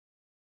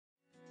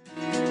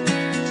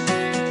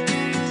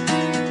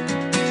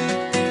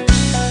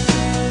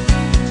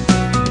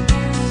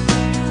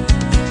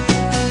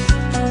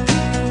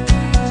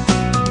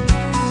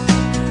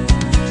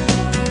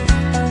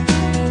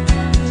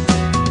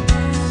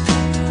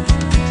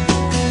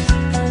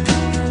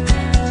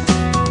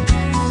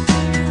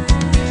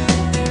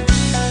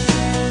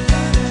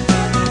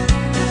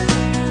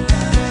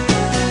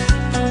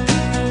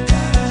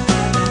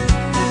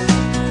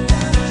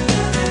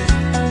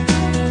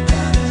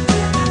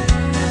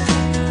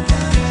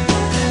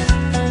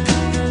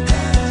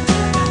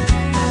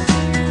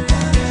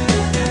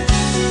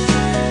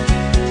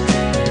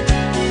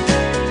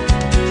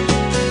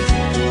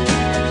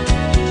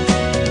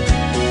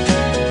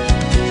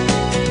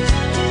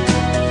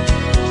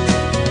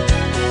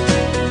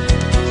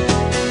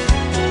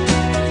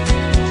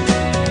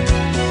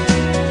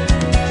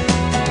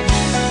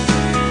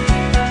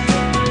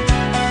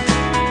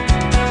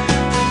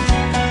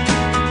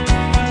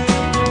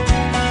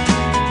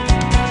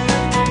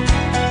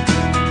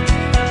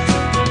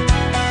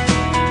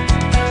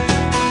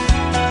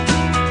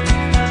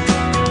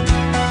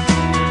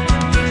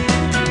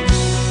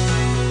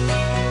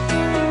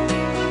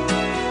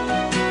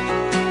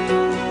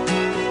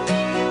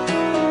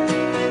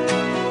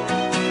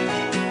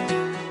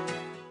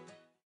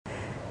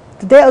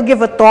Today I'll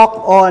give a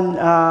talk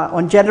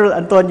on General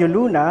Antonio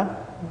Luna,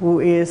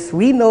 who is,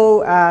 we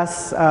know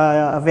as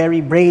a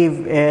very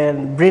brave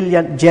and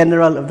brilliant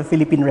general of the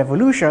Philippine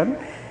Revolution,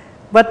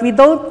 but we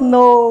don't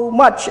know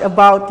much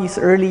about his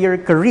earlier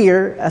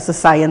career as a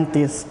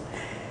scientist.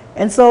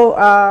 And so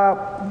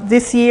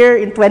this year,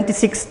 in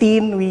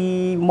 2016,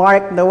 we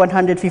marked the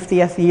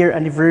 150th year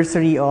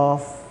anniversary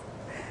of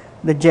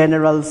the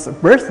general's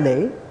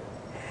birthday.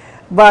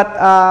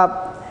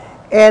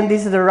 And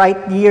this is the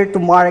right year to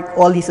mark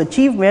all his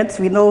achievements.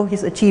 We know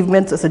his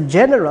achievements as a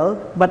general,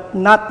 but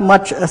not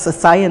much as a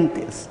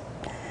scientist.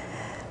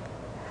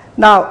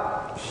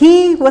 Now,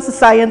 he was a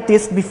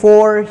scientist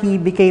before he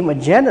became a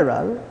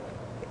general,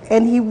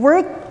 and he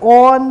worked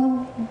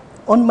on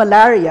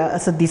malaria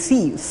as a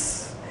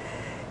disease.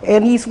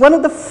 And he's one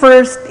of the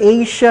first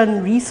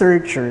Asian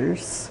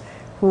researchers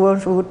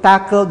who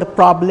tackled the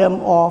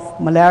problem of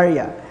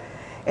malaria.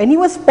 And he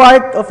was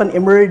part of an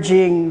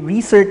emerging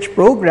research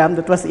program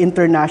that was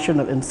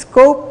international in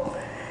scope,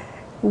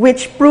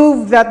 which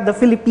proved that the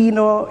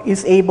Filipino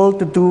is able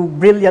to do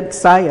brilliant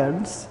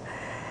science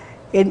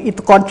and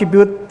it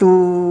contribute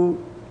to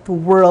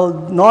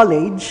world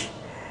knowledge.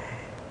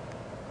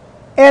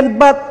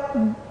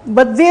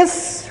 But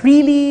this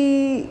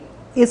really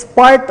is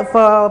part of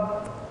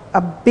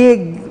a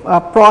big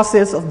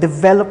process of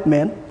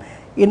development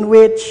in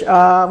which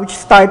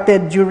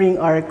started during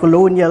our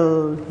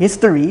colonial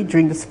history,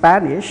 during the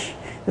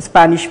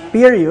Spanish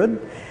period,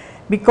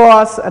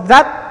 because at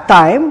that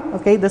time,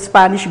 okay, the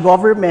Spanish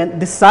government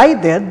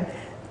decided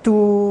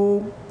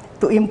to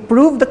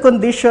improve the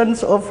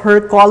conditions of her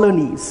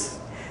colonies,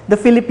 the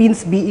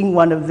Philippines being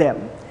one of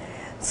them.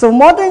 So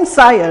modern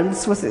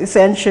science was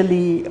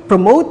essentially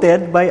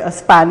promoted by a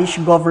Spanish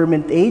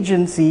government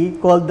agency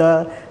called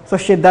the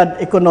Sociedad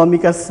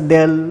Económicas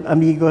del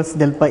Amigos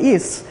del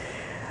País,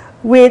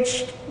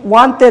 which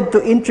wanted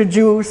to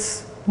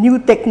introduce new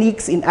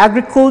techniques in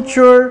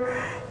agriculture,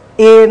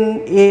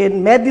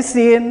 in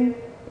medicine,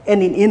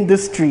 and in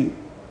industry.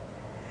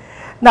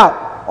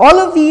 Now, all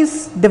of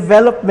these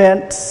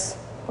developments,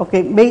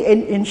 okay, may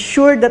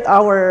ensure that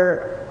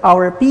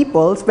our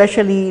people,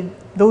 especially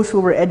those who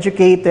were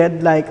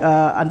educated like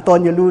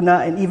Antonio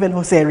Luna and even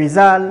Jose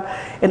Rizal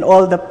and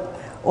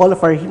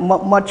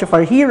much of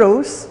our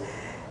heroes,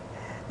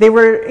 they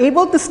were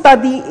able to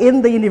study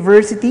in the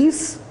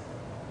universities,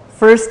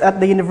 first at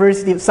the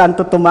University of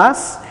Santo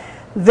Tomas,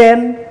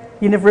 then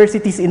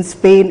universities in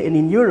Spain and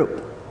in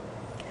Europe.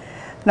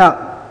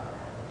 Now,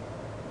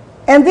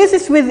 and this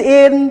is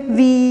within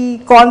the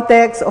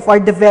context of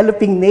our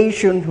developing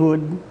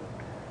nationhood,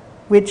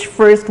 which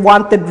first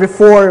wanted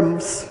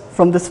reforms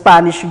from the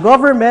Spanish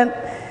government,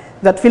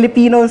 that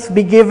Filipinos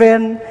be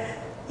given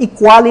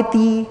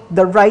equality,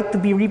 the right to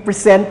be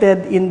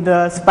represented in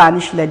the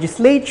Spanish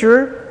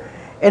legislature,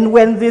 and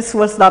when this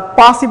was not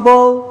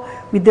possible,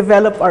 we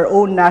developed our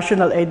own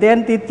national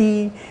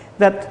identity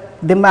that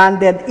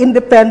demanded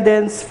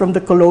independence from the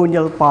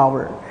colonial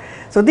power.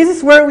 So this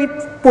is where we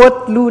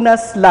put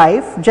Luna's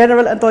life,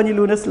 General Antonio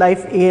Luna's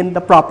life, in the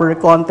proper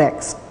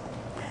context,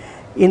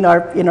 in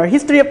our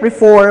history of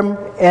reform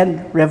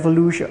and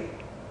revolution.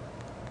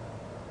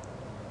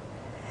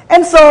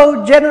 And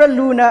so General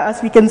Luna,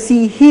 as we can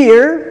see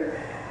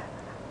here,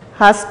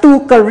 has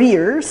two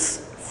careers.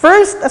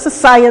 First, as a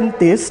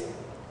scientist,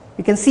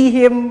 you can see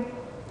him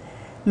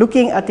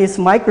looking at his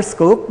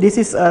microscope. This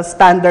is a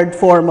standard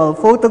formal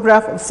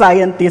photograph of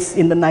scientists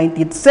in the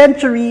 19th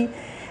century.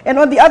 And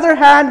on the other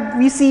hand,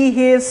 we see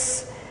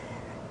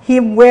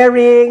him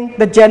wearing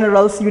the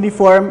general's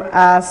uniform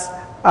as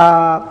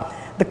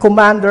the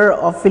commander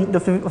of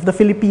the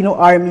Filipino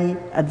Army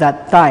at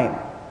that time.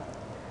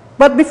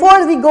 But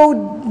before we go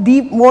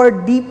more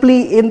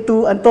deeply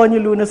into Antonio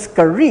Luna's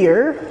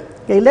career,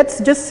 okay,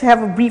 let's just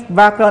have a brief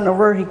background of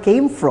where he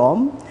came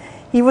from.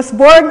 He was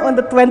born on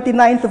the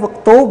 29th of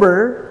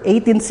October,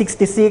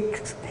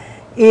 1866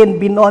 in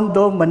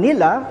Binondo,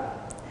 Manila,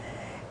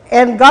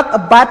 and got a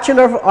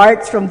Bachelor of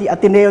Arts from the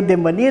Ateneo de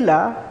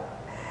Manila,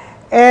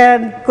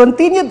 and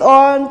continued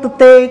on to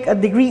take a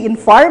degree in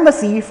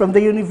pharmacy from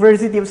the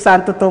University of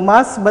Santo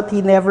Tomas, but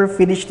he never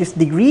finished his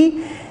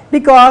degree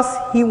because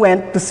he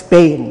went to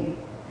Spain.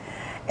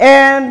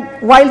 And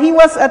while he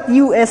was at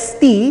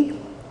UST,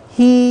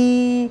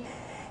 he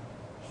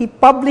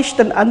published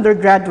an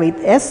undergraduate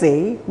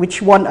essay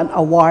which won an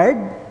award,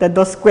 the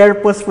Dos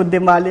Cuerpos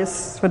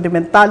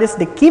Fundamentales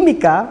de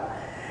Química,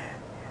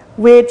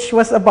 which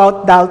was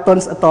about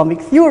Dalton's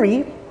atomic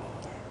theory.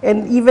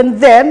 And even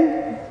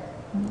then,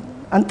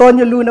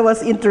 Antonio Luna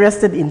was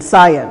interested in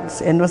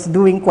science and was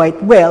doing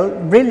quite well,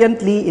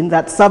 brilliantly in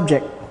that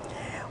subject.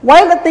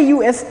 While at the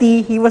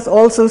UST, he was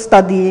also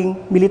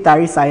studying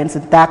military science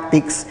and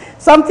tactics,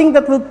 something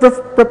that will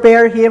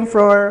prepare him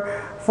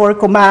for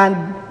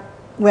command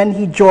when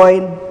he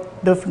joined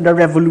the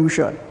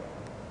revolution.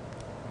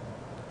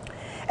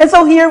 And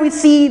so here we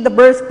see the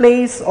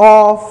birthplace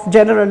of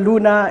General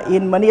Luna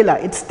in Manila.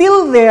 It's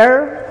still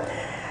there.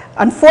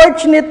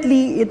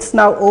 Unfortunately, it's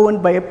now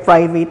owned by a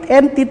private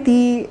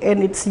entity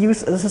and it's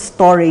used as a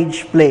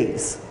storage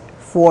place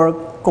for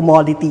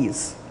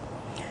commodities.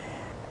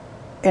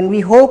 And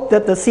we hope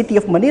that the city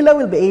of Manila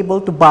will be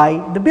able to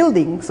buy the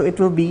building, so it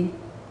will be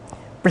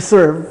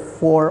preserved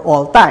for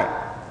all time.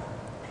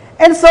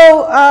 And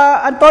so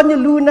Antonio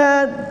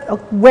Luna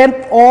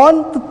went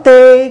on to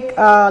take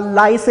a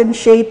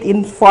licentiate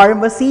in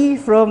pharmacy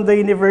from the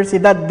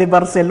Universidad de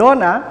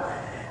Barcelona.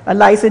 A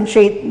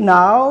licentiate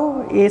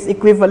now is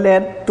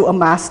equivalent to a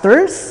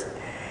master's.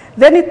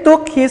 Then he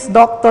took his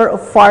Doctor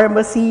of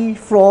Pharmacy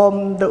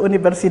from the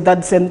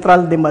Universidad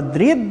Central de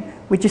Madrid,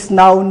 which is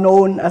now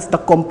known as the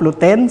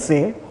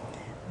Complutense.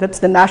 That's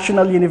the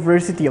National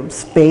University of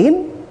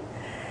Spain.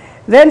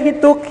 Then he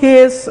took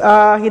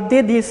he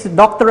did his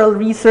doctoral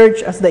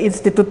research at the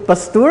Institut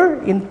Pasteur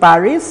in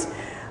Paris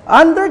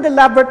under the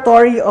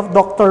laboratory of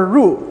Dr.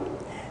 Roux.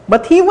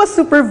 But he was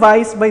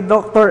supervised by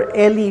Dr.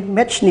 Eli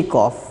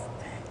Mechnikov.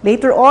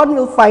 Later on,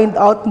 we'll find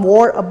out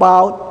more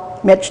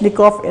about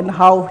Mechnikov and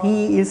how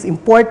he is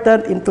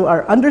important into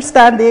our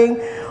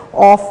understanding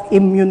of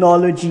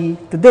immunology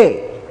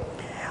today.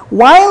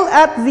 While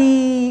at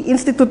the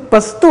Institut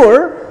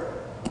Pasteur,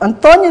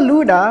 Antonio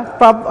Luna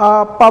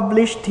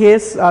published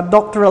his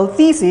doctoral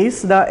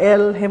thesis, the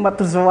El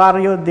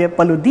Hematozoario de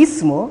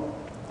Paludismo,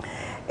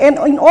 and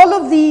in all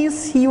of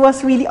these, he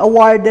was really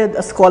awarded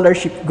a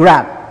scholarship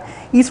grant.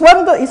 He's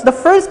the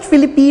first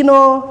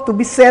Filipino to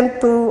be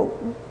sent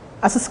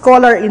as a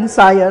scholar in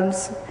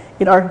science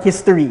in our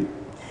history.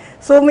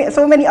 So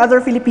many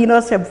other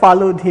Filipinos have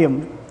followed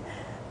him.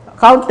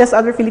 Countless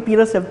other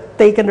Filipinos have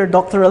taken their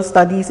doctoral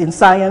studies in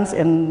science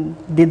and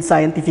did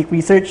scientific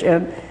research,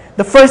 and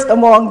the first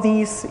among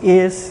these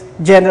is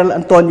General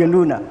Antonio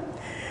Luna.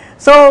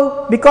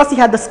 So, because he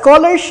had the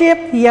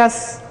scholarship, he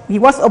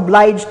was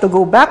obliged to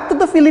go back to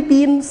the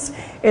Philippines,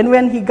 and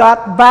when he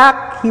got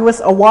back, he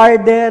was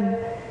awarded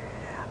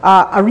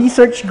a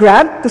research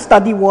grant to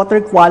study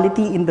water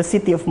quality in the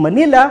city of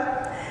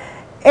Manila,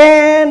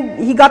 and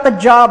he got a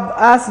job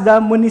as the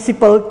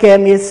municipal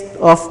chemist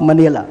of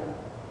Manila.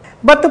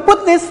 But to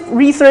put this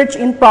research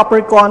in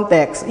proper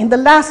context, in the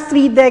last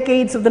 3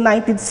 decades of the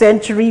 19th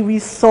century, we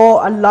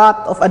saw a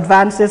lot of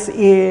advances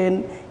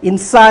in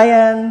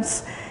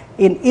science,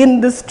 in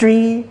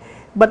industry,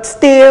 but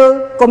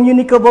still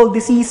communicable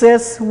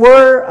diseases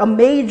were a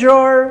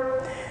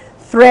major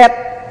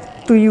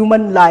threat to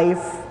human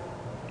life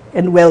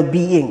and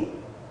well-being.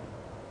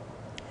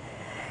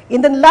 In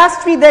the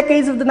last 3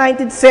 decades of the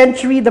 19th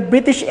century, the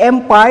British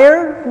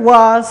Empire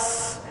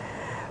was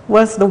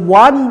the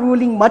one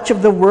ruling much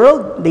of the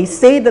world. They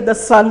say that the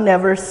sun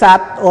never sat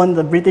on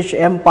the British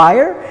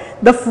Empire.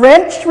 The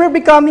French were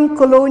becoming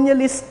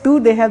colonialists too.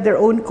 They had their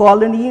own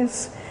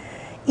colonies.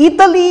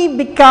 Italy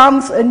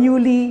becomes a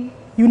newly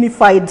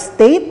unified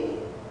state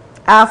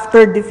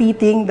after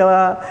defeating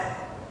the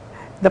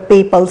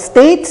Papal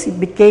States. It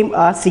became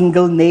a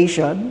single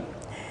nation.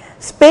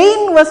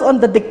 Spain was on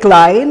the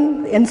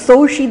decline, and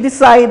so she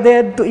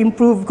decided to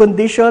improve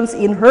conditions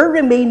in her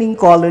remaining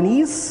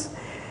colonies.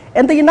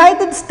 And the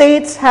United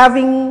States,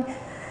 having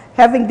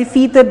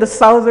defeated the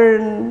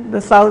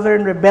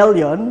Southern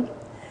Rebellion,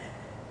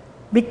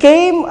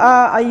 became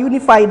a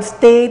unified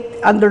state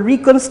under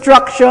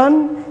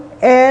Reconstruction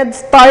and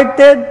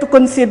started to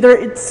consider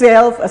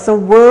itself as a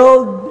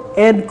world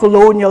and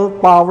colonial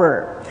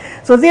power.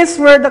 So this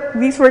was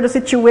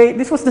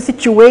the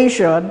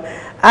situation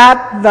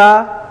at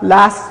the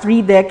last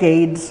 3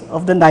 decades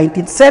of the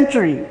 19th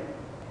century.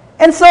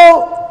 And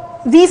so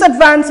these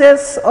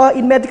advances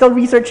in medical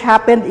research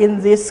happened in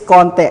this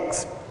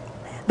context.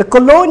 The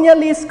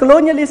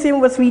colonialism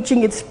was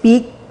reaching its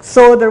peak,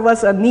 so there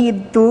was a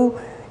need to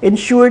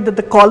ensure that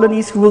the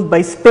colonies ruled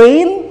by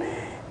Spain,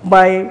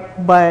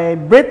 by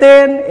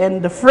Britain,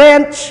 and the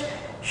French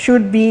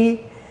should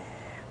be,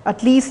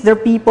 at least their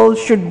people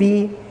should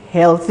be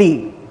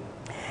healthy.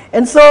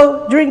 And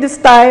so during this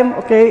time,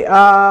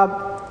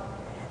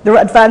 there were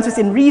advances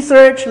in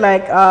research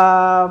like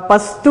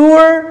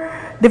Pasteur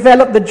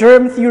developed the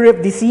germ theory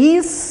of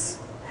disease.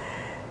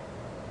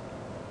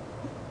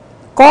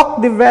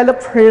 Koch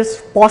developed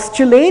his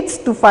postulates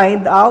to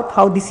find out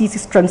how disease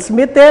is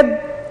transmitted.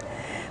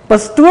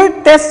 Pasteur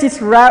tests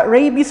his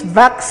rabies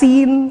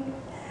vaccine.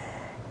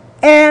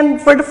 And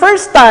for the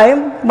first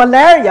time,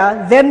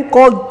 malaria, then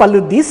called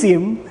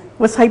paludism,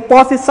 was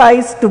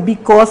hypothesized to be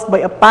caused by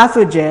a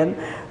pathogen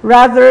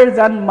rather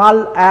than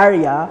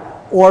malaria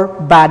or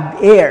bad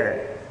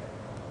air.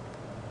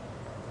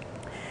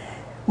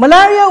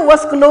 Malaria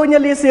was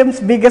colonialism's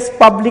biggest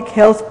public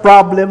health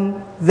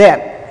problem then.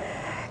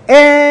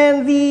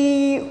 And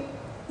the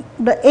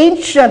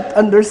ancient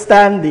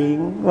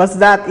understanding was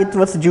that it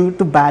was due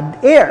to bad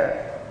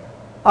air,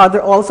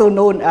 also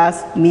known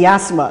as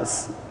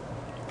miasmas.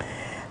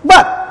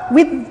 But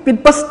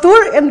with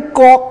Pasteur and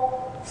Koch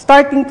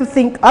starting to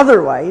think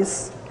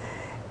otherwise,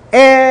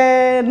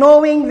 and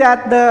knowing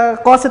that the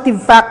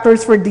causative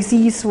factors for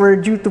disease were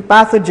due to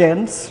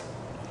pathogens,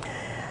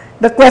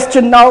 the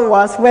question now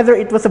was whether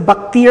it was a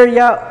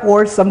bacteria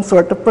or some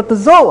sort of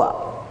protozoa.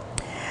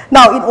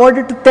 Now, in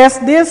order to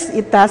test this,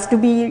 it has to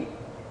be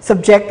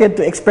subjected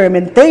to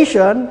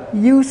experimentation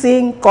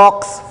using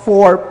Koch's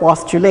 4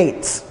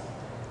 postulates.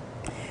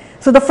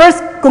 So the first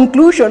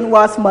conclusion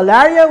was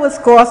malaria was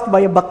caused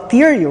by a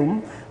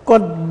bacterium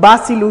called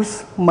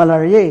Bacillus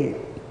malariae.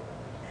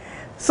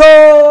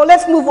 So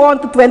let's move on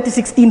to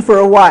 2016 for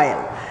a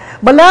while.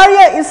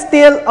 Malaria is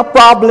still a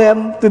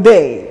problem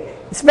today,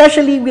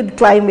 especially with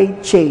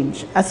climate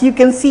change. As you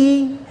can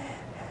see,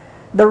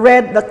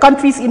 the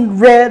countries in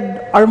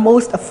red are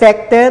most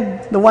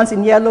affected, the ones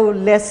in yellow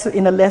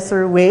in a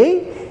lesser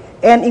way,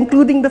 and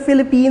including the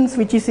Philippines,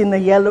 which is in the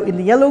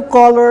yellow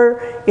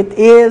color, it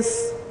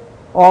is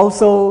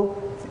also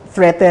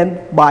threatened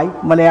by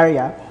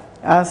malaria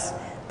as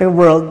the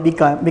world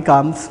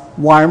becomes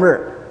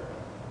warmer.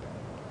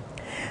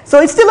 So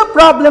it's still a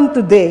problem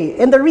today,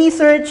 and the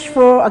research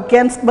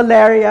against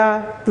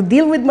malaria, to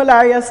deal with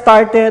malaria,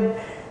 started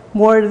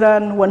more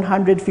than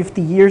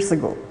 150 years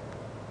ago.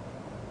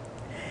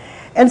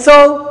 And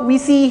so we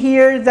see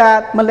here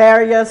that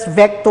malaria's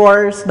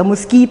vectors, the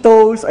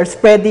mosquitoes, are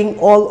spreading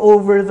all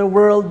over the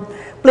world.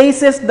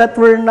 Places that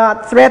were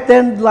not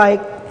threatened,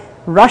 like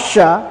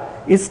Russia,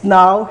 is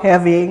now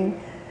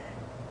having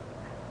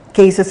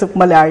cases of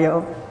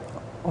malaria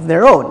of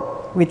their own,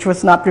 which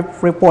was not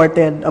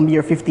reported a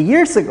mere 50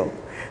 years ago.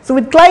 So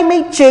with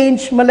climate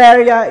change,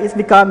 malaria is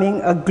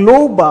becoming a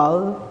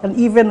global, an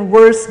even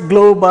worse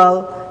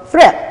global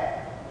threat.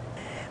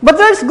 But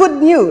there's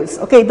good news.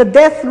 Okay, the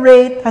death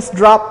rate has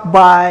dropped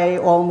by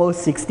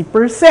almost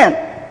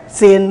 60%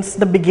 since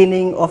the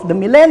beginning of the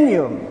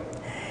millennium.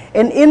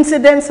 And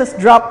incidence has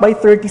dropped by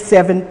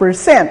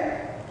 37%.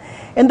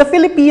 And the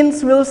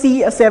Philippines will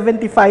see a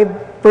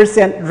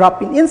 75%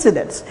 drop in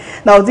incidence.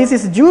 Now, this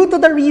is due to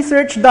the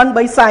research done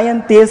by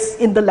scientists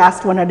in the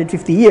last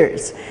 150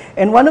 years.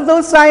 And one of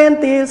those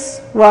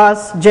scientists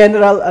was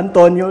General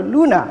Antonio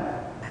Luna.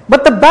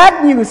 But the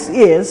bad news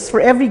is, for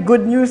every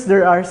good news,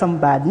 there are some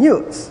bad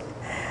news.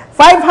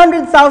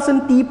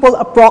 500,000 people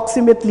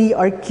approximately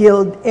are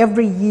killed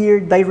every year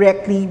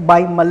directly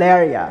by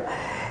malaria.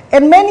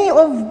 And many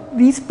of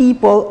these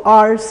people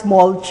are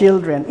small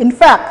children. In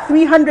fact,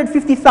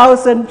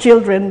 350,000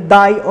 children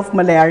die of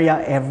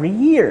malaria every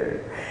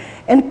year.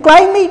 And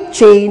climate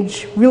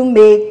change will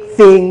make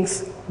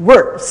things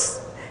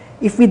worse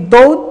if we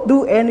don't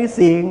do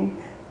anything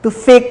to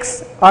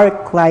fix our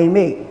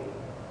climate.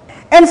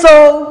 And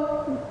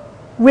so,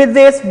 with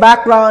this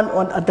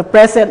background at the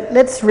present,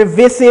 let's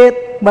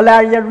revisit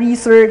malaria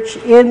research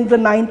in the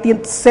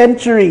 19th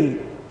century.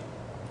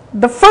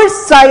 The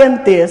first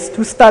scientist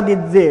who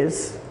studied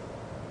this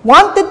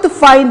wanted to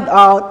find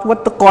out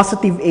what the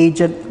causative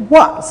agent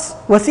was.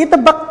 Was it a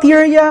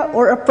bacteria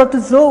or a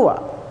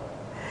protozoa?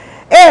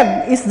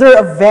 And is there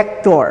a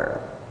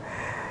vector?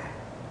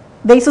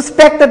 They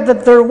suspected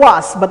that there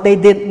was, but they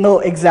didn't know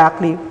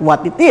exactly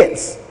what it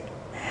is.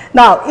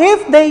 Now,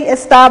 if they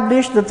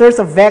establish that there's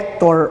a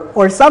vector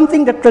or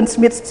something that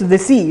transmits the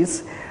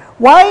disease,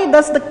 why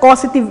does the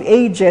causative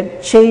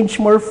agent change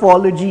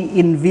morphology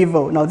in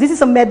vivo? Now, this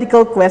is a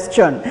medical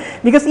question,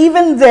 because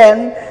even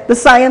then, the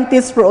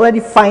scientists were already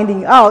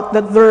finding out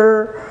that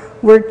there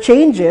were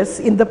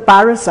changes in the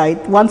parasite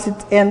once it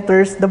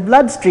enters the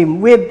bloodstream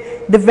with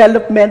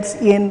developments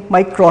in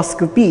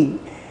microscopy.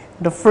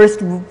 The first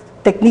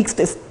techniques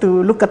is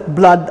to look at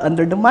blood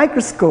under the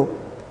microscope.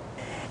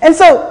 And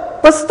so,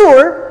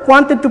 Pasteur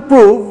wanted to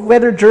prove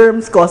whether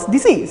germs cause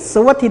disease.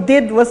 So what he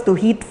did was to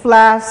heat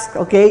flask,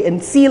 okay,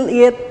 and seal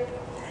it,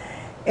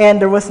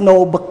 and there was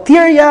no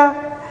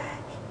bacteria.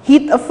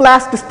 Heat a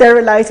flask to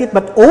sterilize it,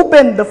 but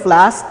open the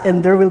flask,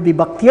 and there will be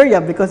bacteria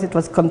because it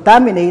was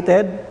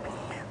contaminated.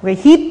 We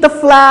heat the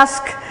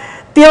flask,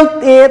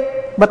 tilt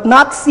it, but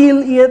not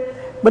seal it,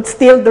 but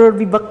still there will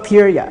be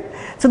bacteria.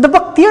 So the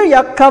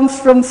bacteria comes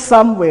from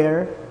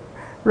somewhere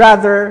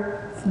rather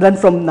than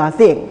from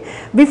nothing.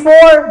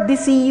 Before,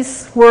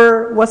 disease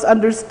was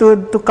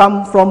understood to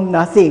come from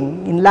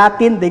nothing. In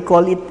Latin, they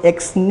call it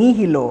ex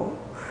nihilo.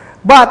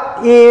 But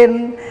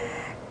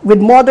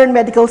with modern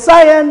medical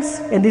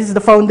science, and this is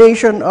the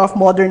foundation of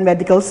modern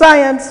medical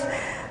science,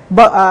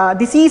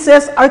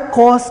 diseases are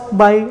caused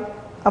by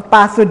a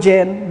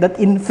pathogen that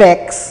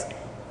infects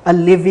a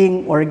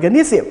living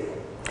organism,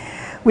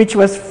 which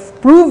was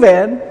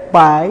proven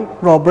by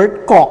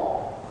Robert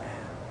Koch.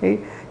 Okay?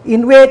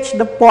 In which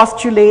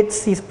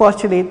his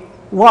postulate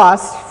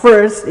was,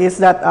 first, is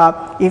that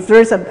if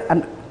there's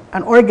an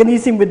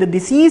organism with a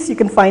disease, you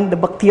can find the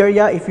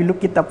bacteria if you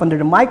look it up under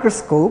the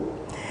microscope.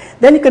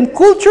 Then you can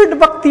culture the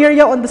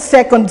bacteria on the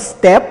second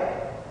step.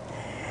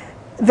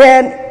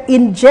 Then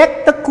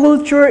inject the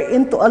culture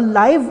into a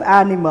live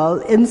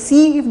animal and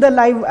see if the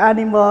live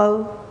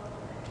animal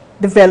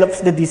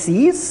develops the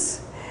disease.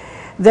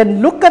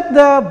 Then look at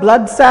the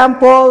blood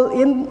sample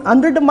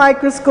under the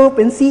microscope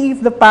and see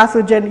if the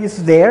pathogen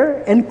is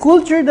there, and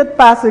culture that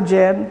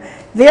pathogen,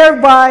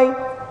 thereby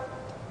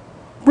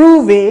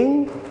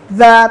proving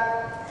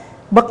that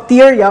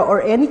bacteria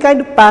or any kind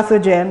of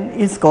pathogen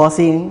is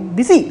causing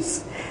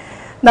disease.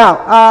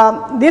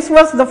 Now, this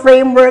was the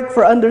framework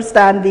for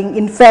understanding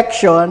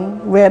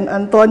infection when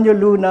Antonio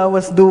Luna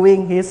was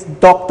doing his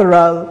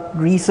doctoral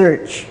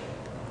research.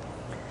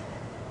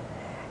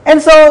 And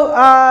so,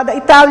 the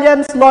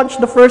Italians launched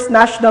the first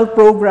national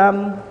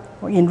program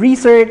in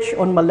research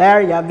on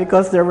malaria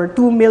because there were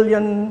 2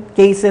 million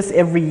cases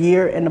every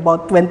year and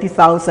about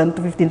 20,000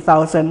 to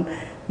 15,000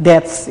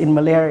 deaths in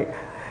malaria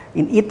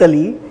in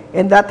Italy,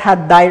 and that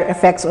had dire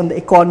effects on the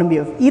economy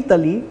of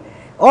Italy.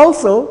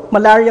 Also,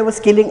 malaria was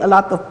killing a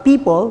lot of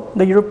people,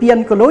 the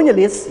European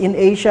colonialists in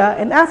Asia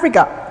and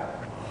Africa.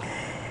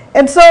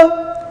 And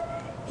so,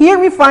 here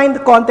we find the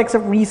context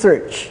of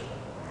research.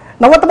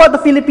 Now, what about the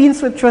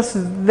Philippines, which was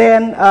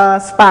then a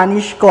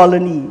Spanish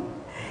colony?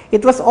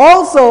 It was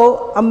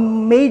also a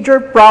major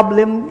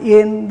problem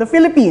in the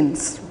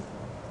Philippines.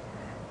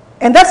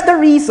 And that's the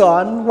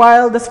reason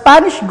why the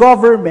Spanish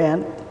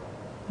government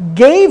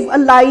gave a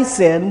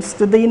license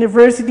to the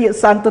University of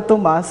Santo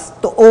Tomas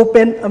to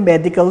open a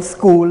medical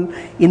school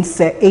in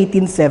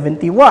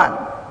 1871.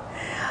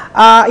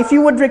 If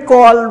you would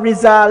recall,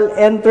 Rizal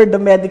entered the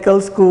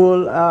medical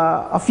school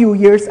a few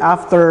years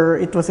after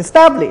it was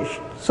established.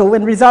 So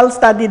when Rizal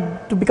studied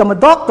to become a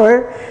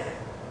doctor,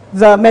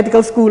 the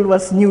medical school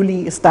was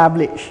newly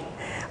established.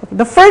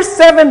 The first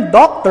 7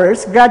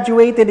 doctors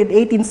graduated in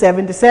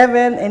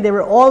 1877, and they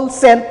were all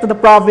sent to the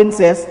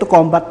provinces to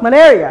combat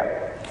malaria.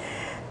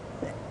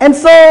 And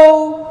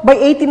so, by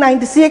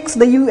 1896,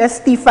 the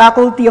UST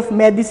Faculty of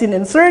Medicine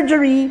and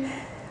Surgery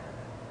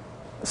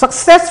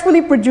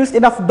successfully produced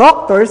enough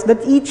doctors that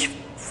each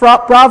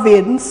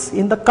province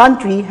in the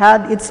country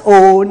had its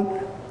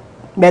own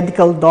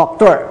medical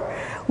doctor,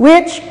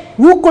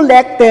 who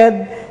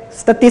collected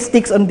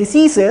statistics on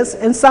diseases,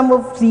 and some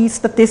of these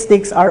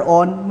statistics are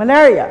on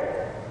malaria.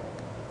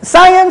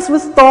 Science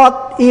was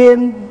taught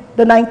in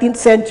the 19th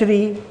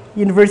century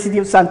University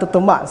of Santo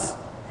Tomas.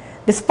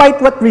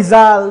 Despite what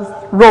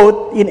Rizal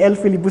wrote in El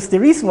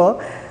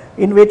Filibusterismo,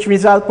 in which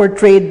Rizal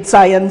portrayed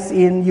science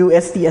in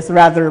UST as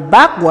rather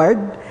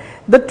backward,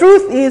 the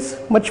truth is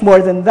much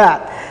more than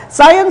that.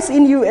 Science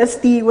in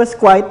UST was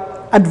quite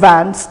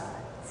advanced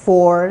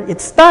for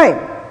its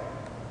time.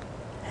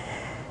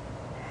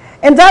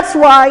 And that's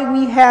why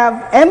we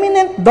have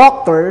eminent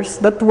doctors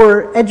that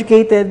were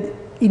educated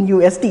in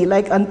UST,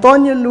 like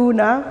Antonio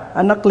Luna,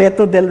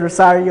 Anacleto del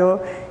Rosario,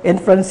 and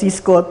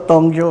Francisco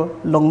Tongjo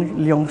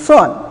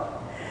Leongson.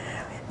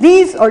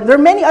 There are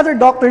many other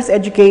doctors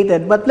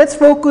educated, but let's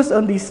focus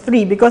on these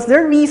 3 because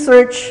their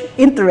research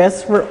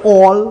interests were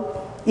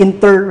all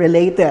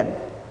interrelated.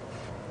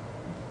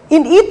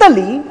 In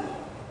Italy,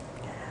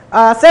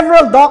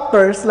 several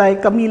doctors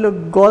like Camillo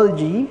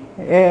Golgi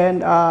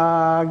and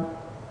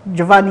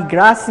Giovanni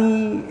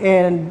Grassi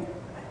and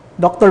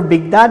Dr.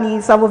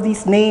 Bigdani, some of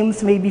these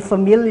names may be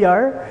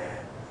familiar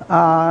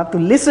to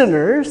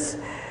listeners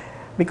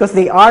because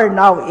they are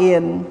now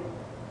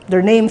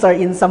their names are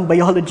in some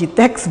biology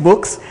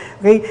textbooks.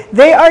 Okay?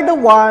 They are the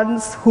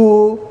ones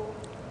who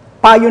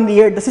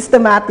pioneered the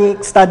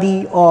systematic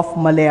study of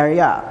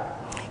malaria,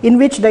 in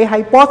which they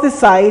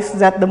hypothesized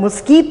that the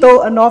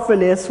mosquito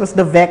Anopheles was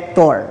the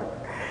vector.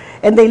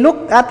 And they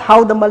looked at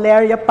how the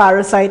malaria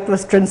parasite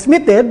was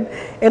transmitted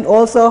and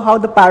also how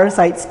the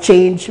parasites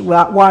change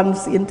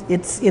once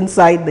it's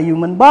inside the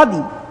human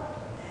body.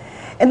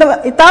 And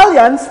the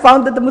Italians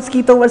found that the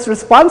mosquito was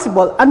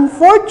responsible.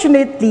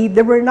 Unfortunately,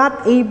 they were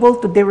not able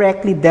to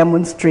directly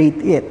demonstrate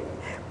it.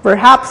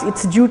 Perhaps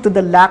it's due to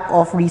the lack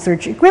of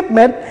research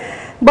equipment,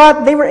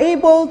 but they were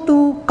able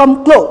to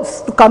come close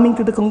to coming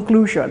to the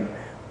conclusion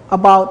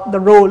about the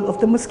role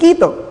of the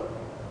mosquito.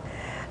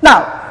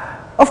 Now,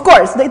 of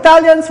course, the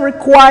Italians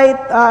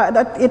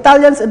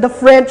and the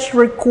French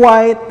were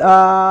quite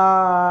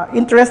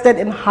interested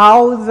in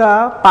how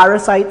the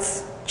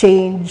parasites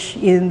change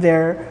in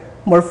their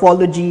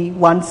morphology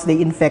once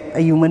they infect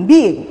a human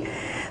being.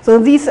 So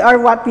these are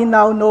what we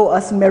now know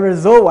as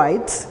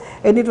merozoites,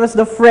 and it was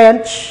the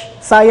French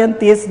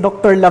scientist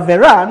Dr.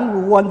 Laveran, who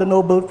won the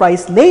Nobel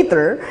Prize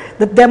later,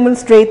 that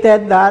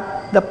demonstrated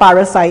that the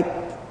parasite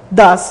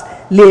does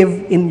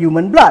live in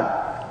human blood.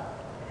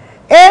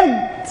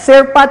 And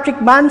Sir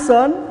Patrick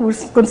Manson,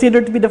 who's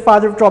considered to be the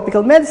father of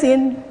tropical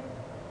medicine,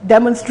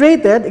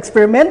 demonstrated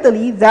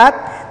experimentally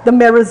that the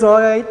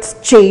merozoites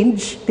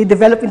change, they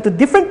develop into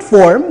different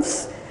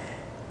forms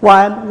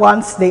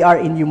once they are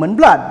in human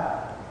blood.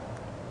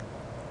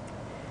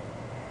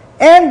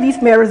 And these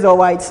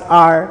merozoites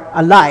are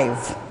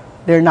alive.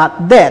 They're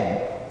not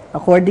dead,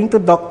 according to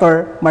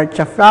Dr.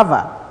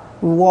 Marchafrava,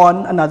 who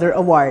won another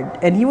award.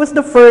 And he was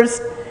the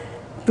first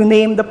to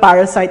name the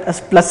parasite as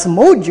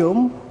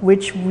Plasmodium,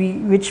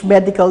 which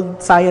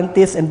medical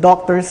scientists and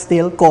doctors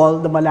still call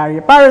the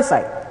malaria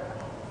parasite.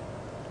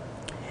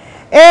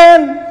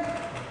 And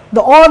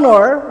the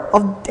honor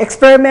of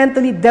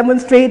experimentally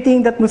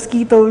demonstrating that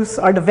mosquitoes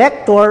are the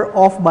vector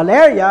of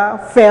malaria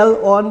fell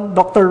on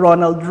Dr.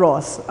 Ronald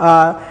Ross,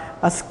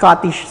 a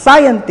Scottish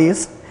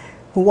scientist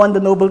who won the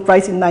Nobel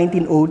Prize in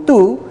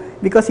 1902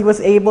 because he was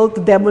able to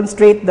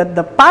demonstrate that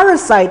the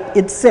parasite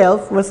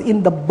itself was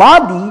in the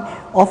body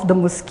of the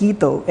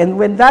mosquito. And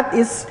when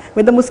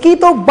the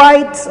mosquito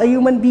bites a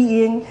human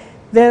being,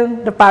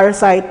 then the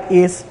parasite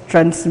is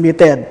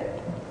transmitted.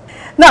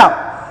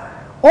 Now,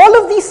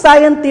 all of these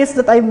scientists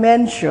that I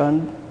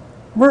mentioned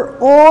were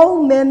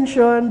all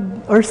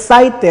mentioned or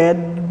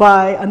cited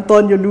by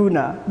Antonio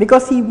Luna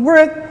because he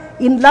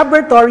worked in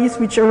laboratories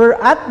which were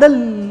at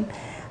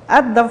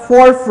the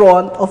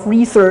forefront of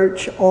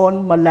research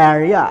on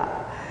malaria.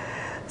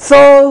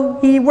 So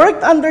he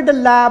worked under the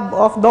lab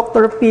of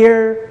Dr.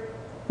 Pierre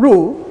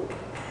Roux,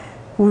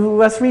 who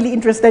was really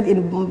interested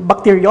in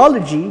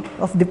bacteriology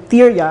of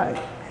diphtheria,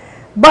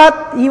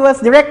 but he was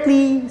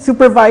directly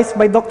supervised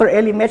by Dr.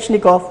 Eli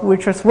Mechnikov,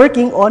 which was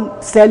working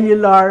on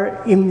cellular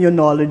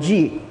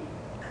immunology.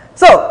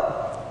 So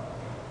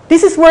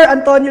this is where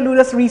Antonio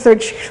Luna's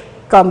research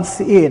comes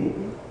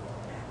in.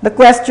 The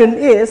question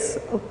is,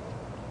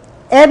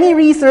 any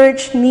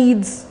research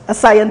needs a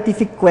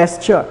scientific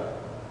question.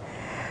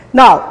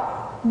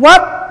 Now,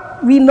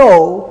 what we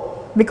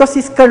know, because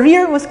his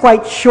career was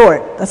quite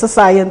short as a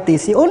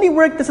scientist, he only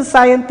worked as a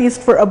scientist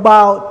for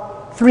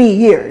about 3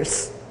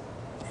 years.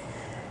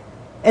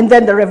 And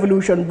then the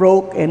revolution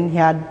broke and he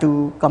had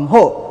to come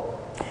home.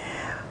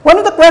 One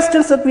of the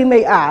questions that we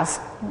may ask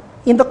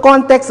in the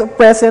context of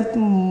present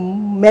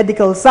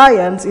medical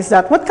science is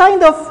that what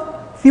kind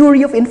of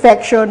theory of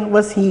infection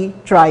was he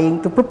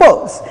trying to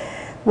propose?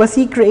 Was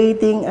he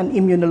creating an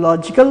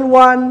immunological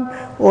one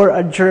or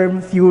a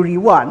germ theory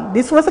one?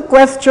 This was a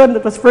question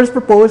that was first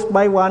proposed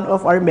by one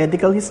of our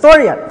medical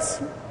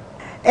historians.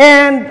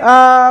 And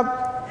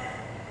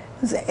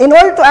in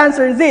order to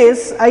answer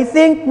this, I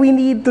think we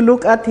need to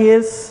look at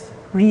his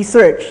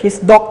research, his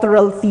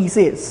doctoral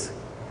thesis,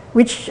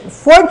 which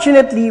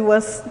fortunately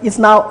is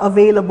now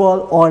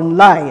available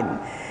online.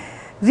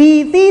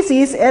 The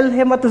thesis, El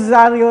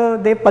Hematozario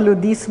de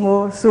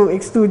Paludismo su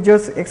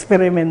Estudios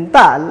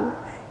Experimental,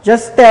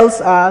 just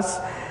tells us,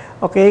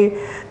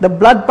 okay, the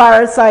blood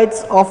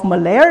parasites of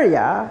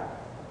malaria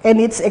and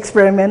its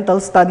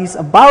experimental studies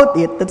about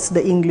it, that's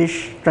the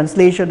English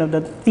translation of the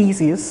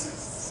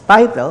thesis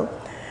title,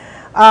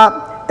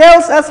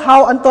 tells us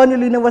how Antonio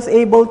Luna was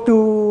able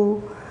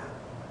to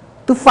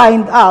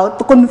find out,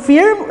 to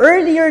confirm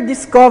earlier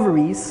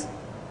discoveries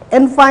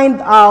and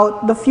find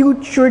out the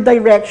future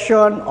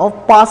direction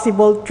of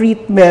possible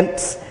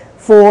treatments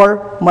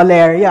for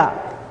malaria.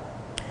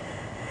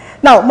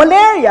 Now,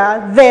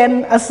 malaria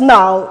then, as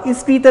now,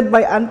 is treated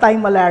by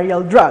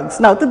anti-malarial drugs.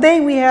 Now, today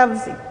we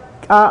have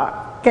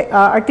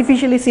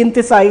artificially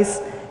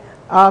synthesized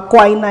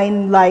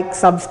quinine-like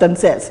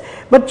substances.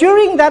 But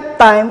during that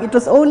time, it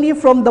was only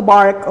from the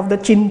bark of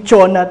the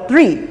cinchona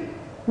tree,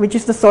 which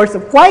is the source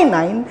of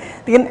quinine,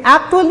 they can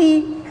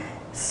actually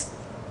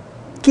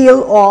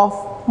kill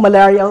off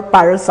malarial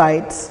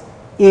parasites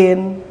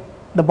in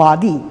the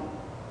body.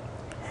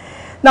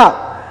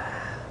 Now,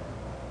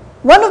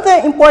 one of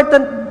the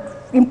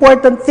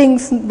important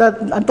things that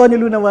Antonio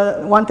Luna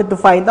wanted to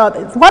find out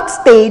is what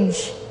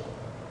stage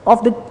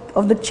of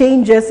the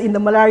changes in the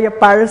malaria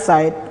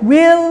parasite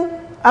will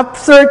a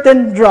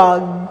certain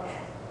drug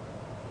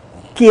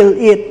kill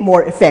it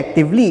more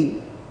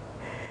effectively.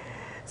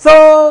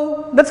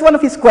 So that's one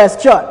of his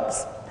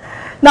questions.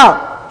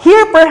 Now,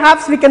 here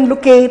perhaps we can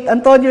locate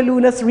Antonio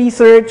Luna's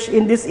research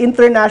in this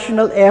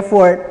international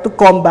effort to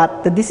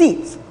combat the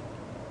disease.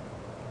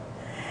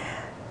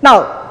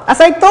 Now,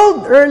 as I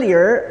told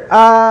earlier,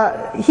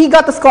 he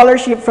got a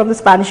scholarship from the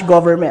Spanish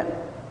government.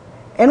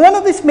 And one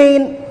of his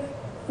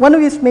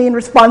main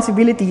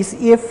responsibilities,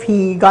 if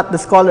he got the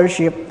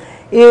scholarship,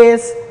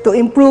 is to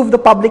improve the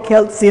public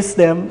health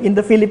system in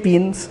the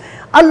Philippines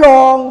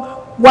along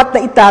what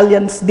the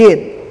Italians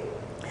did.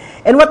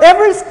 And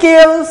whatever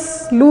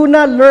skills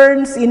Luna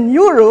learns in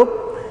Europe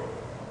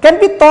can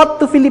be taught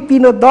to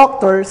Filipino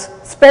doctors,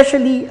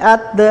 especially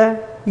at the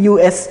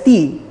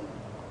UST.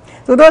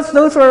 So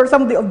those were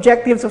some of the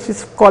objectives of his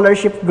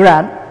scholarship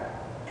grant.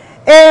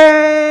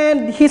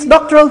 And his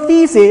doctoral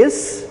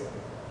thesis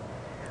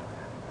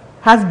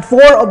has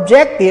 4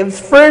 objectives.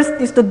 First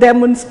is to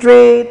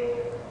demonstrate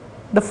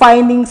the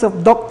findings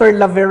of Dr.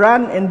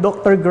 Laveran and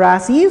Dr.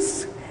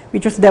 Gracis,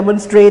 which was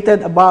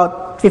demonstrated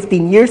about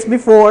 15 years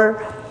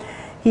before.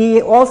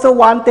 He also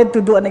wanted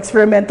to do an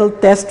experimental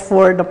test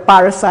for the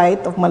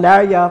parasite of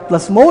malaria,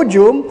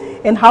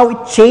 Plasmodium, and how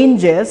it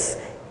changes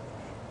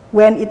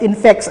when it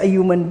infects a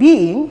human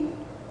being,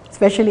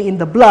 especially in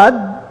the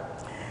blood,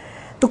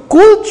 to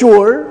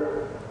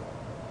culture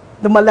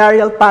the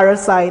malarial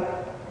parasite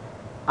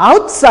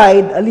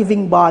outside a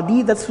living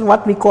body. That's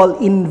what we call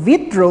in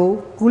vitro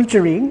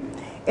culturing.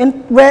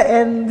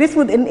 And this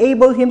would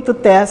enable him to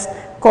test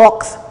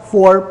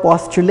COX-4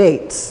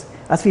 postulates,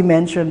 as we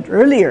mentioned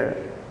earlier.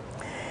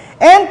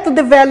 And to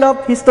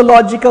develop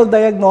histological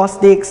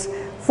diagnostics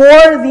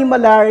for the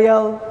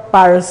malarial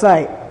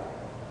parasite.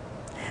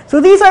 So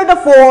these are the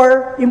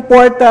 4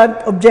 important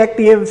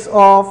objectives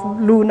of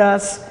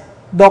Luna's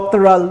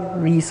doctoral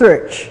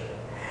research.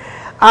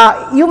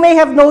 You may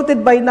have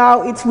noted by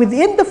now it's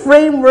within the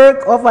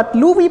framework of what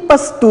Louis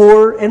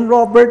Pasteur and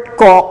Robert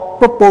Koch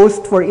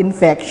proposed for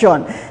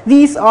infection.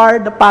 These are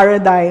the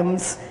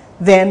paradigms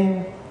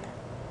then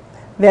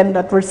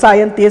that were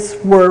scientists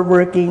were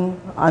working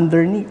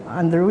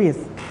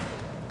underneath.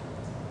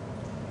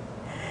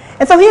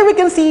 And so here we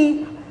can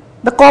see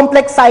the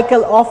complex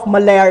cycle of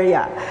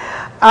malaria.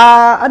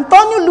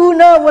 Antonio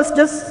Luna was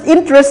just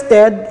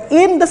interested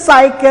in the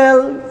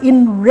cycle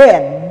in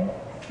red,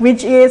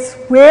 which is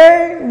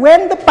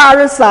when the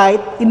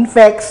parasite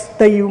infects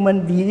the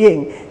human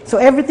being. So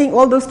everything,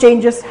 all those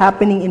changes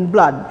happening in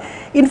blood.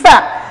 In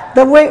fact,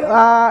 the way,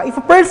 if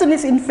a person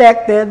is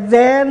infected,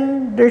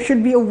 then there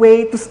should be a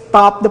way to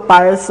stop the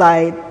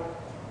parasite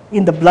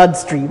in the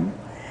bloodstream.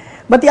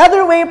 But the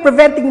other way of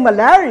preventing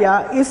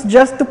malaria is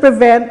just to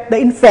prevent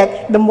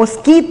the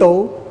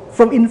mosquito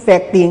from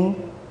infecting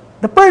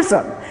the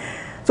person.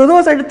 So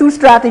those are the two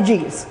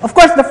strategies. Of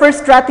course, the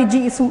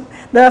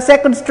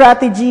second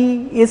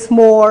strategy is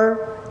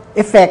more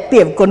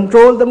effective.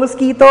 Control the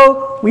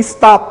mosquito, we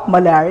stop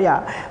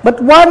malaria.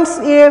 But what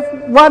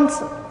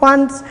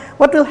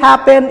will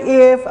happen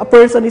if a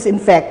person is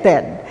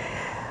infected?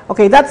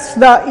 Okay, that's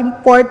the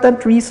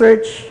important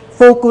research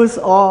focus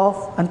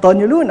of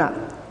Antonio Luna,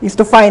 is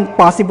to find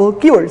possible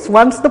cures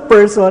once the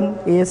person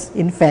is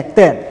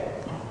infected.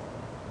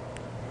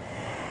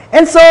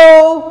 And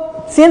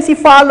so, since he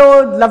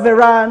followed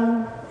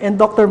Laveran and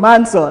Dr.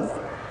 Manson,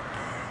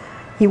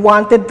 he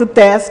wanted to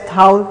test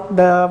how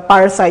the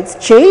parasites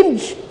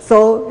change.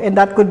 And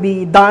that could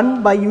be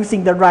done by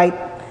using the right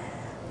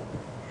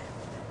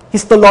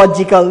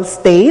histological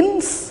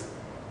stains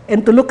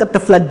and to look at the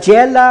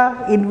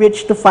flagella in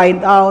which to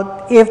find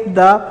out if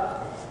the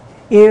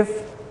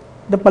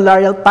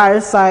malarial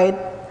parasite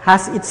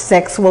has its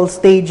sexual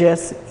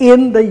stages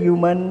in the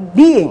human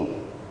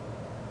being.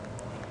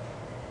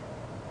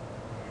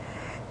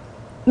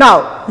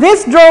 Now,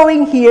 this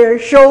drawing here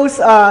shows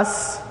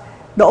us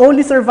the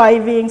only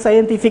surviving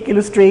scientific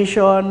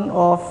illustration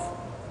of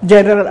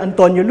General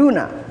Antonio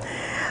Luna.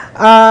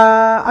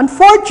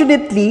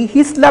 Unfortunately,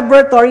 his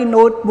laboratory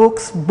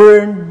notebooks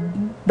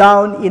burned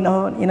down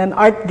in an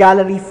art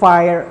gallery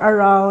fire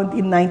around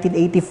in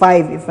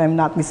 1985, if I'm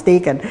not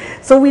mistaken.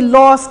 So we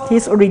lost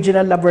his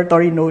original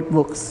laboratory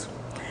notebooks.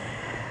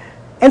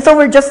 And so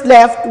we're just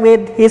left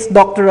with his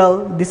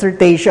doctoral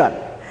dissertation.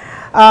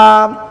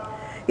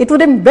 It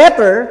would have been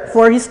better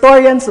for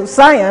historians of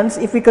science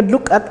if we could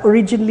look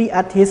originally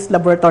at his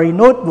laboratory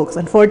notebooks.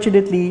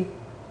 Unfortunately,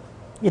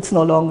 it's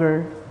no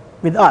longer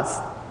with us.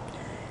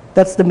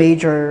 That's the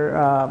major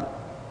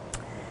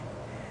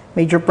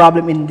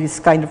problem in this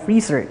kind of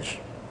research.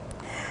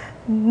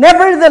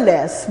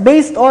 Nevertheless,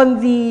 based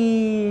on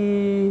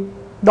the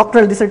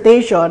doctoral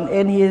dissertation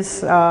and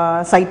his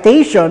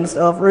citations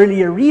of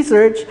earlier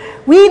research,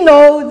 we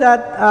know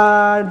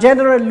that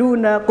General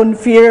Luna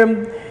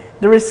confirmed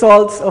the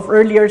results of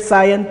earlier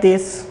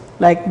scientists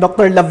like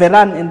Dr.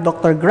 Laveran and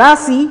Dr.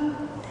 Grassi.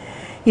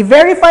 He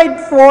verified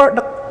for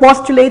the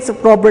postulates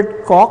of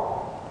Robert Koch.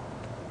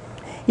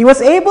 He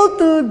was able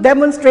to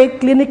demonstrate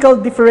clinical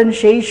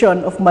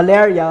differentiation of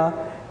malaria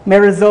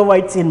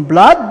merozoites in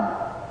blood.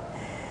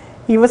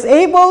 He was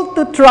able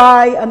to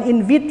try an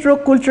in vitro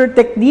culture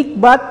technique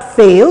but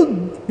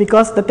failed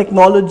because the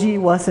technology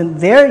wasn't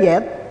there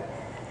yet.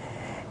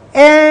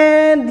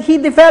 And he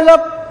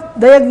developed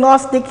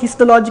diagnostic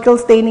histological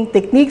staining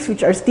techniques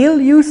which are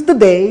still used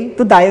today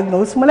to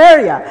diagnose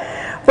malaria.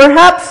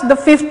 Perhaps the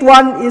fifth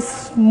one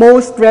is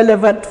most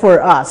relevant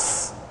for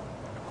us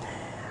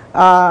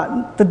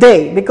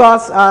today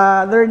because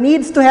there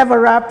needs to have a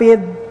rapid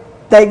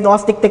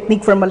diagnostic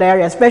technique for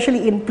malaria,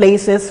 especially in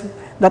places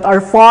that are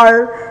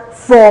far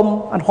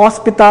from a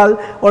hospital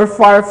or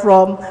far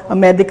from a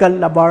medical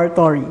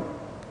laboratory.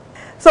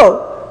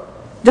 So,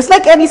 just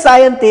like any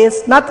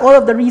scientist, not all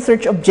of the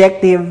research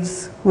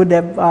objectives would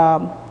have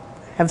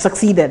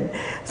succeeded.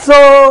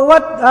 So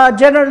what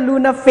General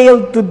Luna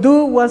failed to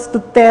do was to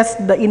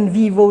test the in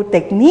vivo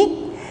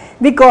technique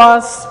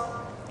because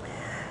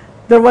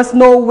there was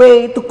no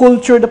way to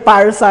culture the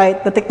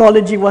parasite. The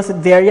technology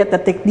wasn't there yet. The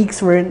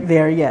techniques weren't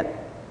there yet.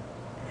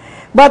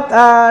 But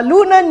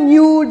Luna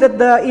knew that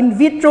the in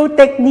vitro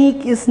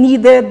technique is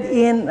needed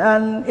in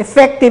an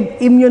effective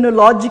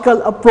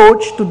immunological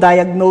approach to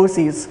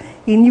diagnosis.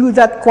 He knew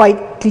that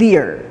quite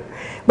clear.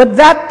 But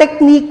that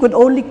technique would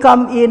only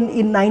come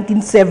in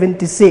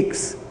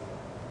 1976.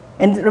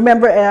 And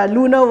remember,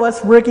 Luna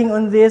was working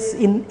on this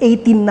in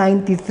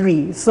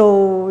 1893.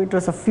 So it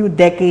was a few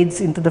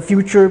decades into the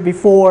future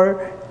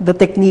before the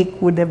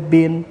technique would have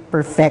been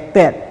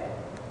perfected.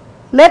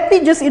 Let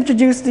me just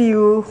introduce to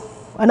you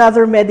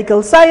another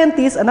medical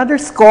scientist, another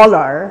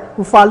scholar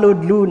who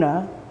followed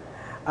Luna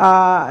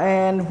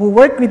and who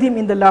worked with him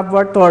in the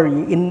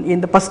laboratory in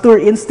the Pasteur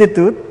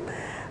Institute,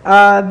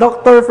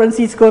 Dr.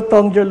 Francisco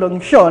Tongjo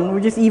Longshon,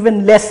 which is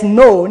even less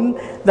known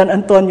than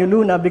Antonio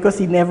Luna because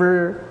he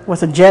never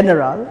was a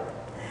general.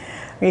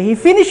 Okay, he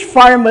finished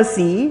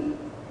pharmacy.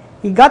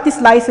 He got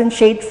his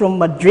licentiate from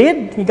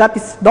Madrid. He got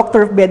his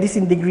Doctor of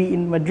Medicine degree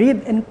in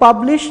Madrid and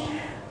published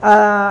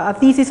a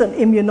thesis on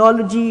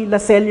immunology, La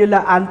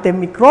Cellula ante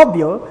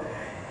microbio.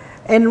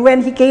 And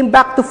when he came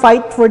back to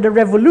fight for the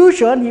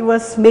revolution, he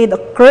was made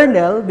a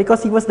colonel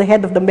because he was the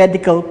head of the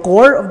medical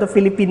corps of the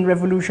Philippine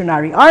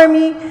Revolutionary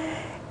Army.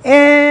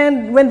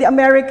 And when the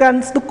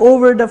Americans took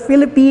over the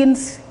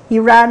Philippines, he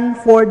ran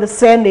for the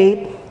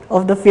Senate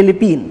of the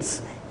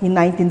Philippines. in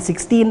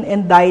 1916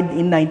 and died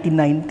in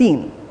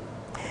 1919.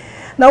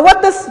 Now,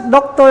 what does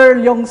Dr.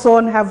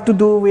 Leongson have to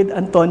do with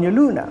Antonio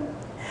Luna?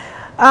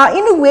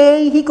 In a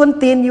way, he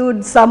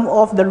continued some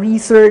of the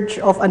research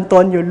of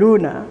Antonio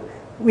Luna,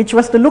 which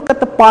was to look at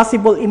the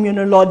possible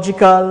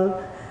immunological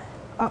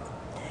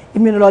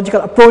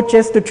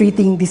approaches to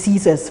treating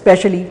diseases,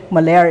 especially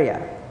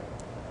malaria.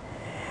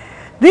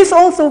 This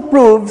also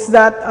proves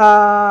that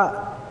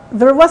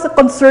there was a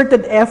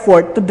concerted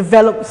effort to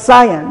develop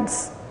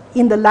science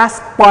in the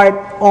last part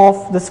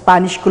of the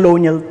Spanish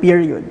colonial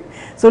period.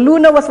 So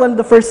Luna was one of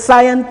the first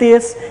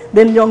scientists,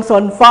 then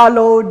Leongson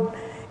followed,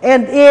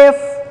 and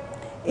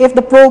if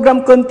the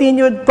program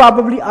continued,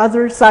 probably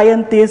other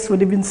scientists would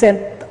have been sent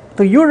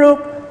to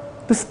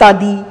Europe to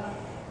study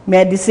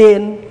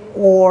medicine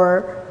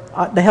or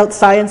the health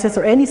sciences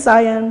or any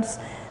science.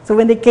 So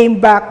when they came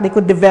back, they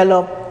could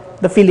develop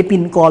the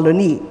Philippine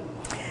colony.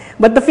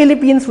 But the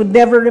Philippines would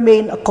never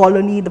remain a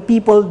colony. The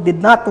people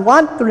did not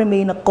want to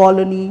remain a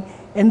colony,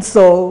 and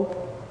so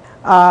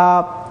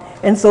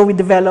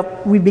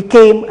we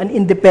became an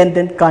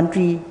independent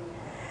country.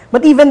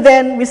 But even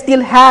then, we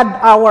still had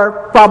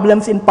our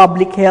problems in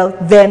public health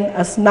then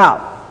as now.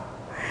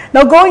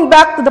 Now, going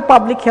back to the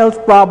public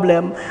health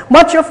problem,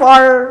 there's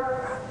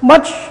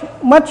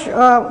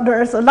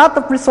a lot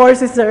of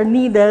resources that are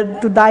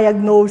needed to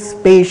diagnose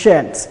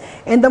patients.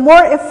 And the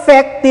more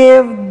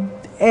effective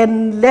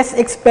and less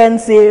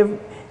expensive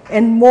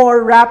and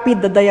more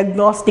rapid the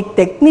diagnostic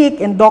technique,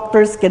 and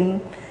doctors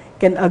can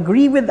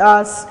agree with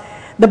us,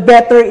 the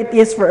better it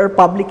is for our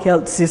public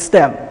health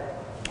system.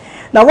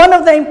 Now, one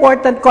of the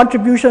important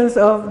contributions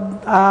of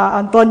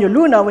Antonio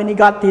Luna when he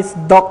got his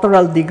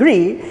doctoral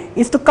degree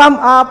is to come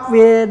up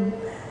with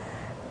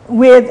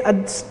a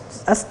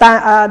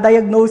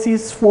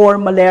diagnosis for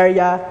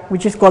malaria,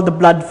 which is called the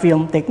blood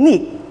film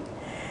technique.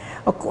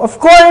 Of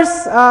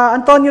course,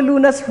 Antonio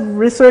Luna's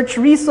research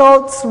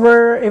results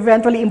were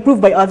eventually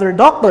improved by other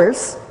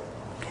doctors,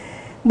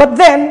 but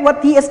then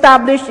what he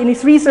established in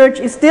his research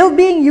is still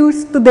being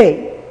used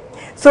today.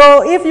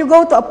 So if you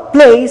go to a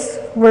place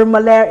where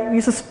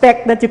you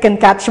suspect that you can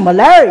catch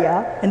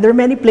malaria, and there are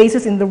many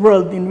places in the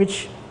world in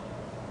which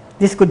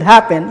this could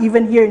happen,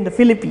 even here in the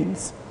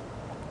Philippines,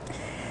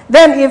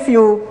 then if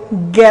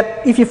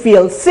you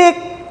feel sick,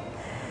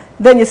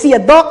 then you see a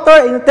doctor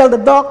and you tell the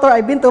doctor,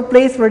 I've been to a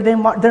place where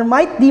there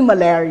might be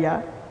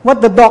malaria.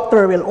 What the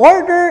doctor will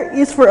order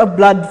is for a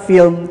blood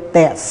film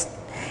test.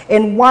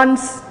 And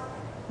once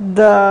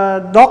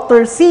the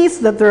doctor sees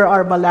that there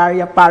are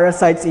malaria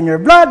parasites in your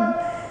blood,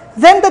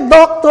 then the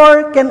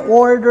doctor can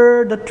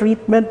order the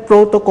treatment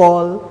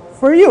protocol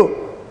for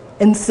you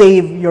and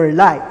save your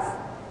life.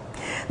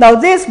 Now,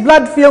 this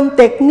blood film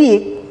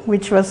technique,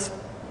 which was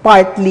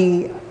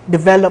partly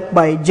developed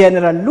by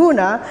General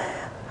Luna,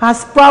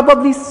 has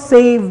probably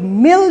saved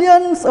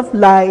millions of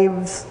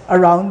lives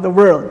around the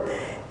world.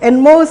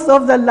 And most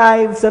of the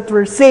lives that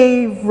were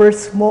saved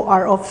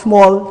are of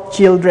small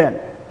children.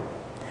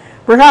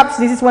 Perhaps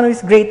this is one of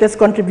his greatest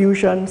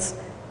contributions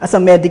as a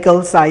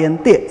medical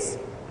scientist.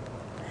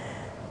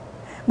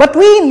 But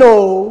we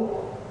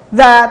know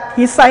that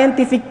his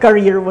scientific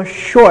career was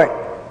short.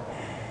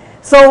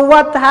 So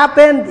what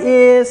happened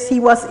is he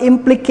was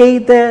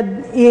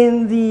implicated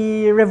in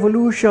the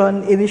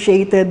revolution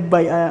initiated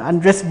by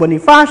Andres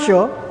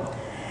Bonifacio,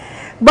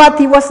 but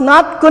he was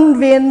not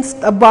convinced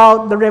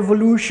about the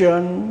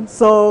revolution.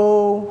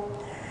 So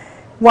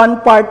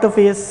one part of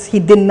he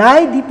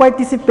denied he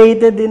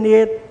participated in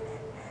it,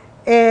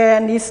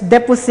 and his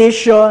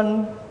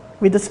deposition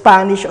with the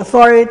Spanish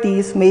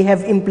authorities may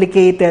have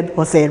implicated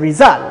Jose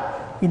Rizal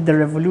in the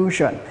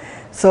revolution,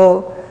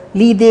 so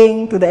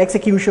leading to the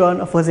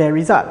execution of Jose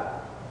Rizal.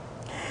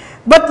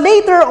 But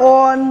later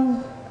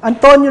on,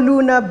 Antonio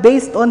Luna,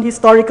 based on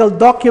historical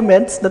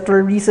documents that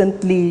were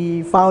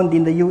recently found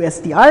in the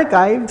UST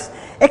archives,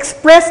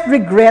 expressed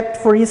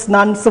regret for his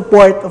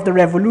non-support of the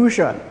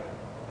revolution.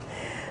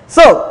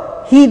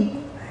 So,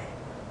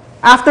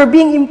 after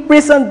being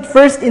imprisoned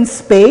first in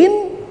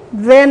Spain,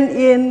 then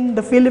in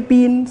the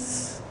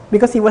Philippines,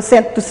 because he was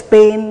sent to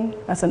Spain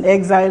as an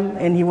exile,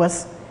 and he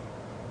was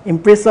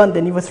imprisoned,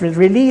 and he was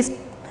released,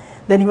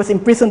 then he was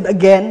imprisoned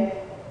again.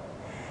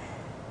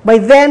 By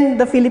then,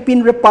 the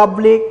Philippine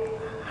Republic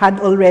had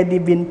already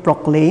been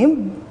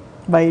proclaimed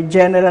by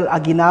General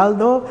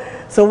Aguinaldo.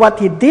 So what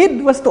he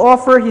did was to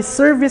offer his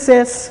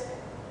services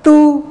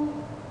to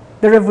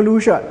the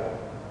revolution.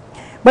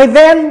 By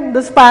then,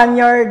 the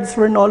Spaniards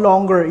were no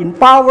longer in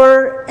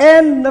power,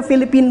 and the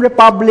Philippine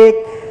Republic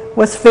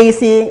was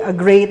facing a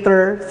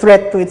greater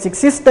threat to its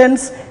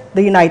existence,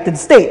 the United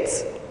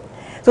States.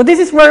 So this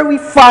is where we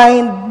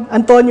find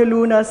Antonio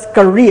Luna's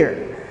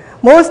career.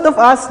 Most of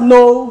us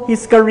know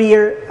his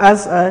career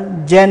as a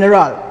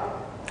general.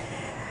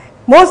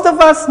 Most of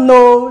us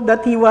know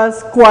that he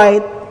was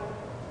quite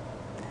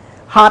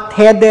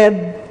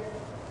hot-headed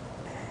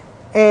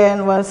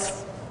and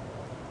was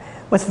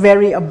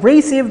very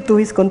abrasive to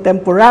his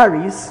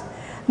contemporaries.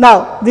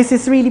 Now, this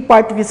is really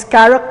part of his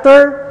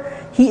character.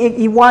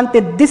 He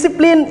wanted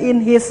discipline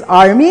in his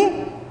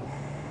army,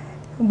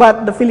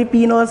 but the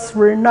Filipinos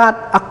were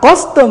not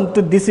accustomed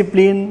to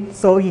discipline,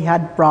 so he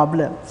had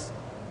problems.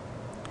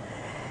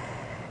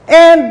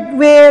 And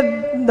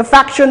with the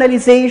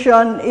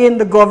factionalization in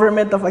the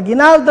government of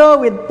Aguinaldo,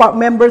 with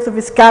members of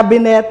his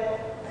cabinet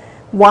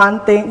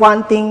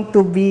wanting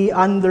to be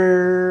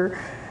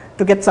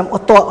to get some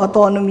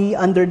autonomy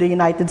under the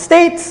United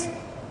States,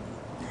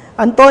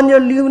 Antonio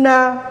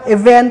Luna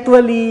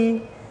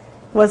eventually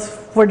was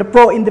for the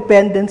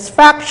pro-independence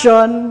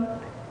faction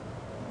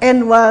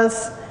and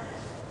was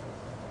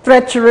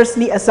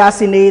treacherously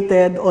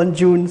assassinated on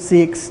June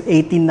 6,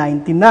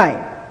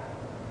 1899.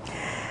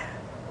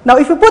 Now,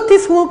 if you put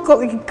his whole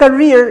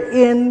career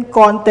in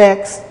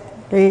context,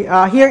 okay,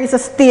 here is a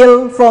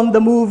still from the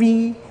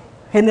movie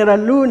General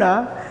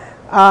Luna.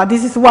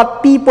 This is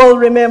what people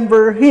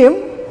remember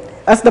him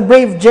as the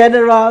brave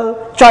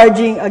general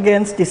charging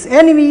against his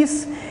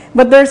enemies,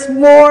 but there's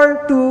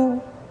more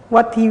to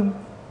what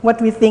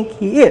we think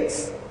he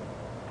is.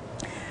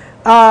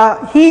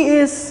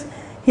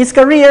 His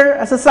career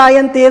as a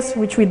scientist,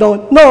 which we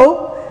don't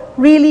know,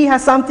 really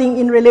has something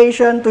in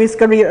relation to his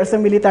career as a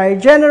military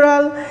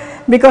general,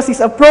 because his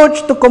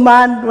approach to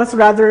command was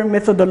rather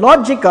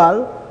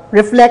methodological,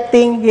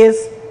 reflecting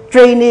his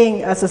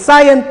training as a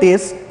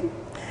scientist,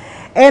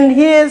 and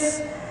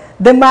his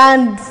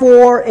demand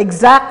for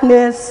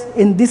exactness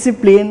in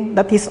discipline,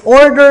 that his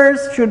orders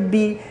should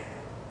be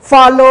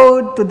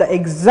followed to the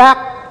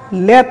exact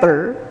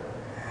letter,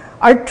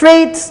 are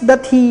traits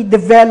that he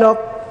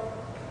developed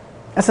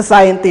as a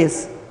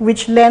scientist,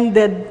 which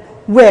lended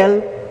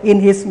well in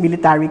his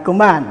military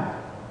command.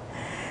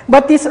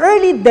 But his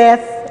early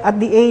death at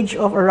the age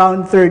of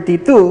around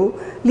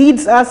 32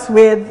 leads us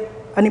with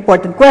an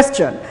important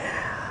question.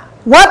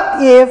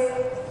 What if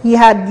he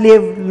had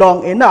lived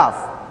long enough?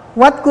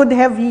 What could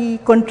have he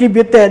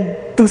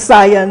contributed to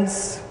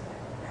science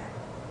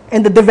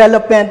and the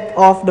development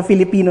of the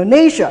Filipino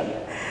nation?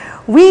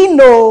 We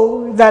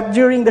know that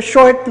during the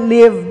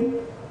short-lived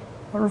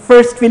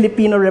First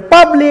Filipino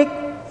Republic,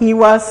 he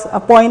was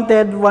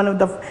appointed one of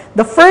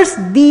the first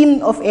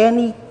dean of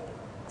any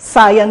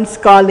science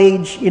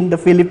college in the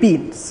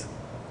Philippines.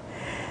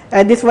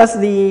 And this was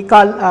the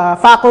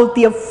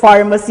Faculty of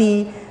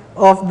Pharmacy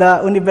of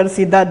the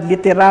Universidad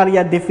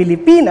Literaria de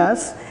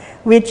Filipinas,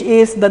 which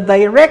is the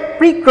direct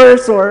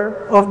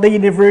precursor of the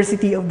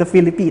University of the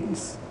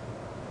Philippines.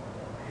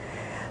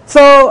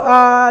 So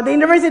the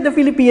University of the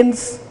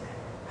Philippines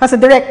has a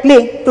direct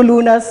link to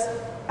Luna's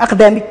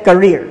academic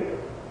career.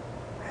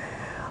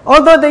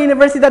 Although the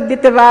Universidad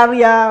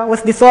Literaria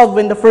was dissolved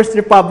when the First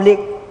Republic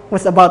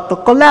was about to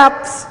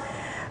collapse,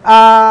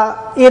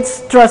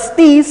 its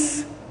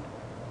trustees,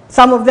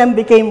 some of them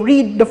became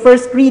the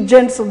first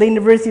regents of the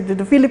University of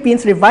the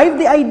Philippines, revived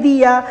the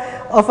idea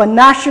of a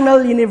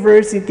national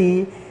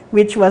university,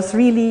 which was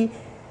really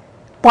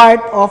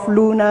part of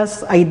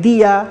Luna's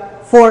idea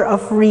for a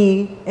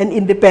free and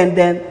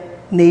independent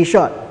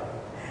nation.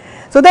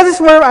 So that is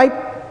where I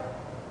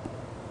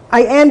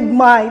end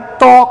my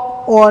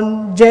talk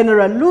on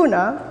General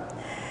Luna,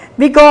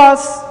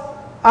 because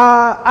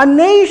a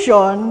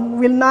nation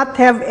will not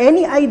have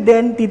any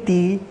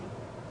identity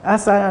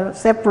as a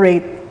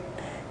separate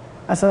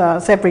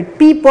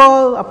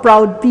people, a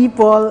proud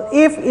people,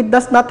 if it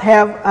does not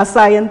have a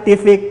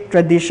scientific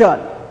tradition.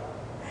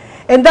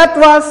 And that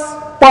was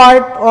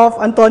part of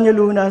Antonio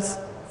Luna's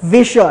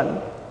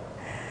vision,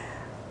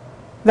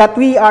 that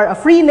we are a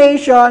free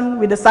nation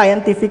with a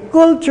scientific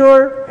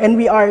culture, and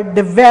we are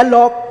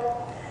developed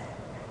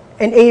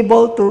and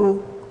able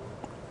to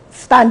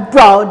stand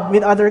proud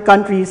with other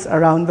countries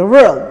around the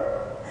world.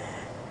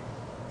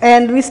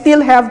 And we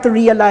still have to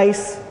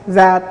realize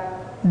that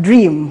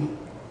dream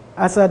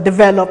as a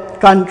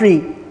developed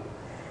country.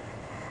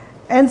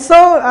 And so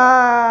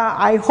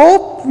I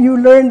hope you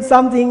learned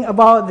something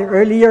about the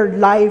earlier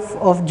life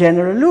of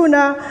General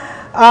Luna.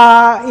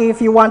 If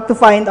you want to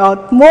find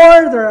out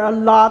more, there are a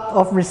lot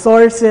of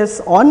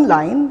resources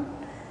online.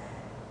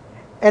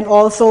 And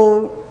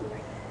also,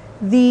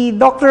 the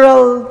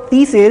doctoral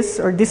thesis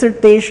or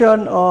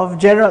dissertation of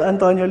General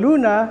Antonio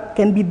Luna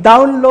can be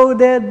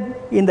downloaded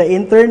in the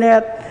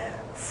internet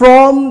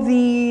from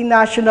the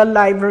National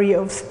Library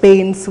of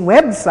Spain's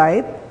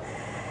website.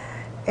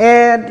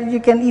 And you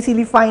can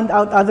easily find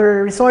out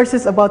other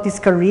resources about his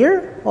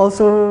career,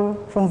 also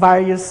from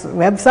various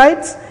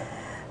websites.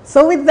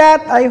 So with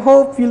that, I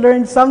hope you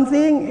learned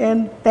something,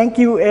 and thank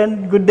you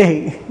and good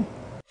day.